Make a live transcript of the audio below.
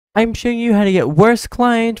I'm showing you how to get Wurst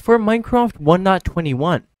Client for Minecraft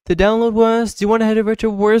 1.21. To download Wurst, you want to head over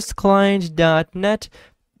to wurstclient.net.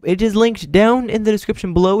 It is linked down in the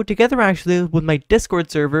description below, together actually with my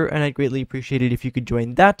Discord server, and I'd greatly appreciate it if you could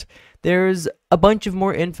join that. There's a bunch of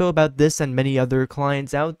more info about this and many other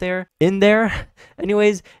clients out there in there.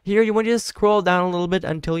 Anyways, here you want to just scroll down a little bit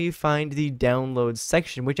until you find the downloads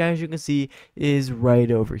section, which as you can see is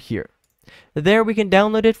right over here. There we can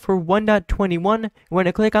download it for 1.21. You want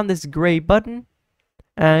to click on this gray button,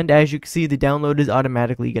 and as you can see, the download is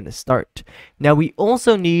automatically going to start. Now we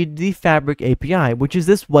also need the Fabric API, which is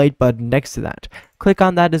this white button next to that. Click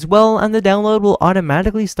on that as well, and the download will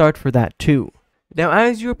automatically start for that too. Now,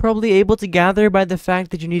 as you're probably able to gather by the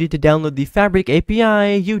fact that you needed to download the Fabric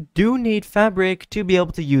API, you do need Fabric to be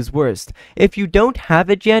able to use Wurst. If you don't have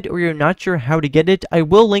it yet, or you're not sure how to get it, I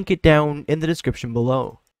will link it down in the description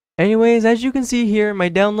below. Anyways, as you can see here in my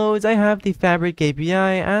downloads, I have the Fabric API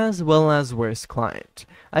as well as Wurst Client.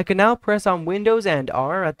 I can now press on Windows and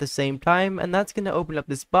R at the same time, and that's going to open up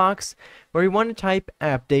this box where you want to type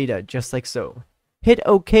app data, just like so. Hit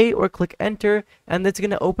OK or click enter, and that's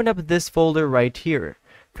going to open up this folder right here.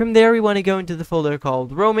 From there, we want to go into the folder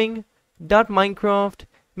called roaming.minecraft,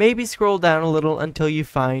 maybe scroll down a little until you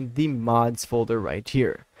find the mods folder right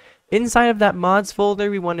here. Inside of that mods folder,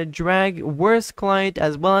 we want to drag Wurst Client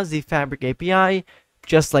as well as the Fabric API,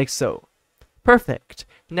 just like so. Perfect.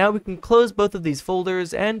 Now we can close both of these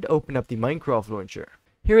folders and open up the Minecraft launcher.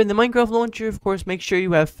 Here in the Minecraft launcher, of course, make sure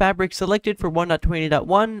you have Fabric selected for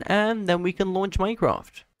 1.20.1, and then we can launch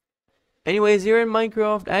Minecraft. Anyways, here in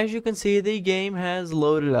Minecraft, as you can see, the game has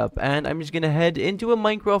loaded up, and I'm just going to head into a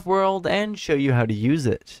Minecraft world and show you how to use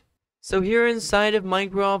it. So here inside of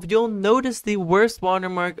Minecraft, you'll notice the Wurst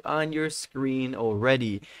watermark on your screen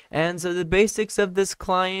already. And so the basics of this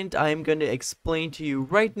client I'm going to explain to you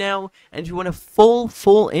right now. And if you want a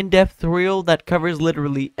full in-depth tutorial that covers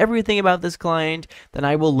literally everything about this client, then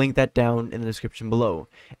I will link that down in the description below.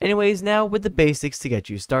 Anyways, now with the basics to get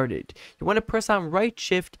you started. You want to press on right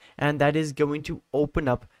shift, and that is going to open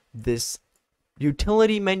up this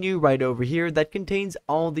utility menu right over here that contains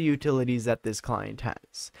all the utilities that this client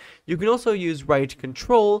has. You can also use right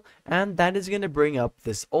control, and that is going to bring up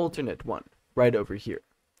this alternate one right over here.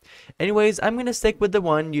 Anyways, I'm going to stick with the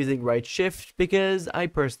one using right shift because I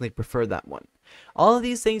personally prefer that one. All of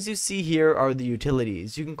these things you see here are the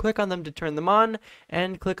utilities. You can click on them to turn them on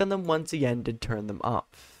and click on them once again to turn them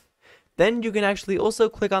off. Then you can actually also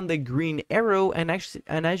click on the green arrow, and as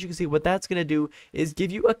you can see, what that's going to do is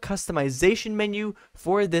give you a customization menu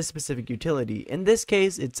for this specific utility. In this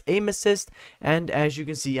case, it's aim assist, and as you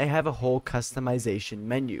can see, I have a whole customization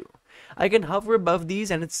menu. I can hover above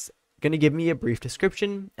these, and it's going to give me a brief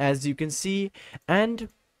description, as you can see, and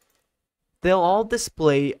they'll all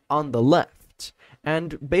display on the left.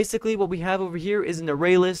 And basically what we have over here is an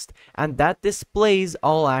array list, and that displays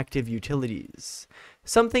all active utilities.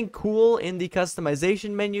 Something cool in the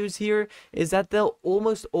customization menus here is that they'll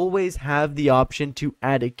almost always have the option to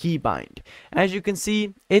add a keybind. As you can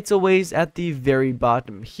see, it's always at the very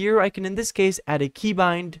bottom. Here I can in this case add a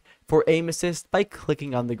keybind for aim assist by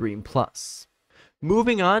clicking on the green plus.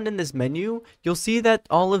 Moving on in this menu, you'll see that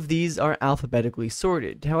all of these are alphabetically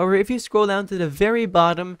sorted. However, if you scroll down to the very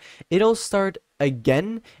bottom, it'll start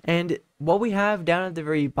again, and what we have down at the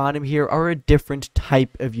very bottom here are a different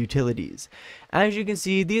type of utilities. As you can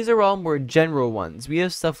see, these are all more general ones. We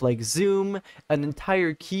have stuff like zoom, an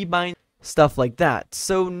entire keybind, stuff like that.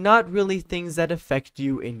 So not really things that affect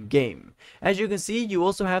you in game. As you can see, you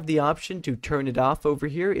also have the option to turn it off over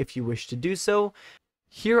here if you wish to do so.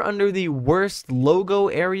 Here under the Wurst logo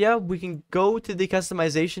area, we can go to the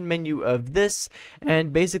customization menu of this,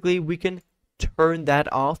 and basically we can turn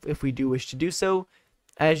that off if we do wish to do so.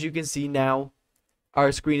 As you can see now,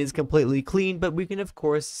 our screen is completely clean, but we can of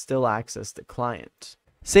course still access the client.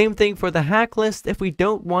 Same thing for the hack list. If we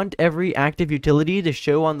don't want every active utility to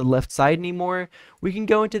show on the left side anymore, we can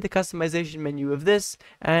go into the customization menu of this,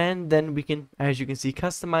 and then we can, as you can see,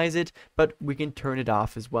 customize it, but we can turn it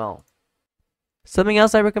off as well. Something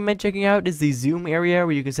else I recommend checking out is the zoom area,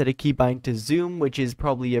 where you can set a keybind to zoom, which is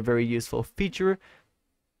probably a very useful feature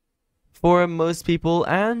for most people.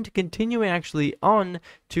 And continuing actually on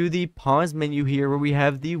to the pause menu here, where we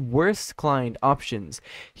have the Wurst Client options.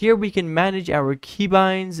 Here we can manage our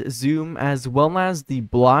keybinds, zoom, as well as the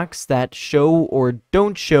blocks that show or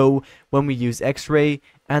don't show when we use X-ray,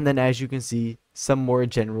 and then as you can see, some more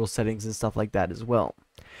general settings and stuff like that as well.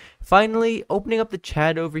 Finally, opening up the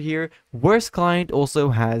chat over here, Wurst Client also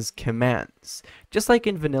has commands. Just like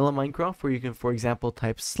in vanilla Minecraft, where you can, for example,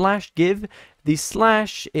 type /give, the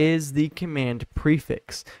slash is the command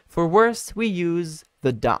prefix. For Wurst, we use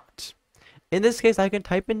the dot. In this case, I can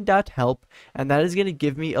type in .help, and that is going to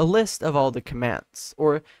give me a list of all the commands,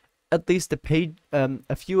 or at least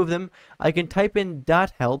a few of them. I can type in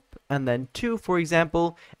 .help and then 2, for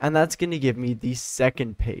example, and that's going to give me the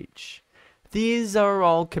second page. These are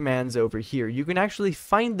all commands over here. You can actually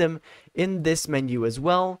find them in this menu as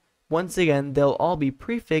well. Once again, they'll all be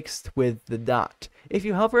prefixed with the dot. If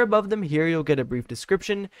you hover above them here, you'll get a brief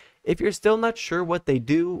description. If you're still not sure what they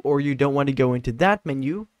do, or you don't want to go into that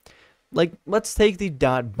menu, like, let's take the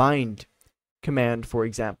 .bind command, for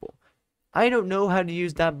example. I don't know how to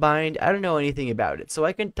use .bind, I don't know anything about it, so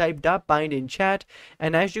I can type .bind in chat,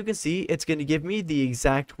 and as you can see, it's going to give me the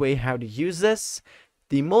exact way how to use this,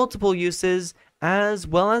 the multiple uses, as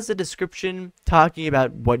well as a description talking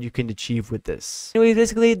about what you can achieve with this. Anyways,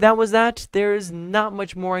 basically, that was that. There's not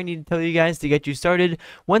much more I need to tell you guys to get you started.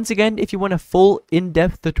 Once again, if you want a full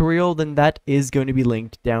in-depth tutorial, then that is going to be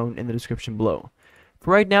linked down in the description below.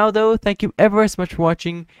 For right now, though, thank you ever so much for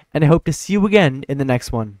watching, and I hope to see you again in the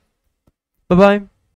next one. Bye-bye.